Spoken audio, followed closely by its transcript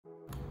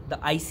The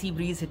icy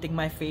breeze hitting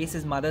my face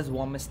is mother's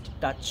warmest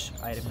touch,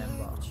 I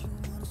remember.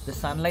 The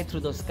sunlight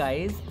through those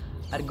skies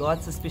are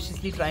gods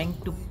suspiciously trying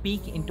to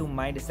peek into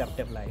my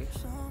deceptive life.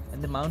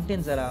 And the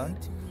mountains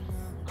around,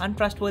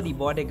 untrustworthy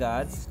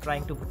bodyguards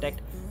trying to protect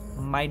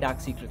my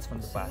dark secrets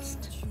from the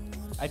past.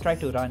 I try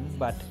to run,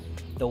 but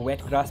the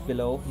wet grass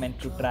below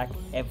meant to track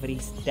every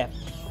step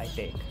I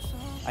take.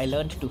 I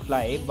learned to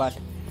fly, but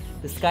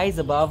the skies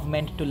above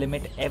meant to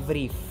limit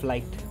every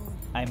flight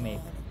I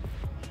make.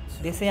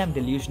 They say I'm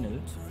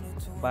delusional,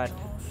 but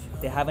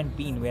they haven't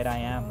been where I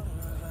am.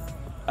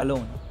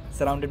 Alone,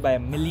 surrounded by a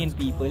million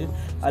people,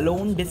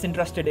 alone,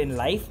 disinterested in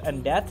life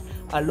and death,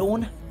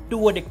 alone,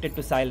 too addicted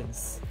to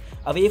silence.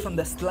 Away from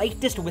the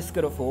slightest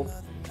whisker of hope,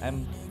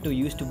 I'm too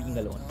used to being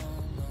alone.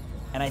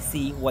 And I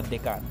see what they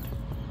can't,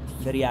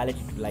 the reality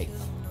to life.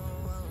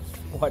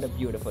 What a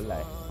beautiful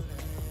life.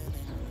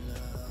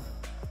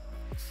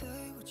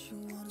 Say what you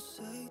wanna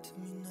say to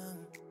me now.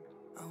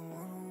 I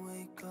wanna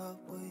wake up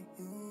with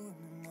you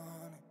in the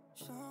morning.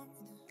 Show me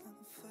there's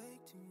nothing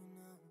fake to me.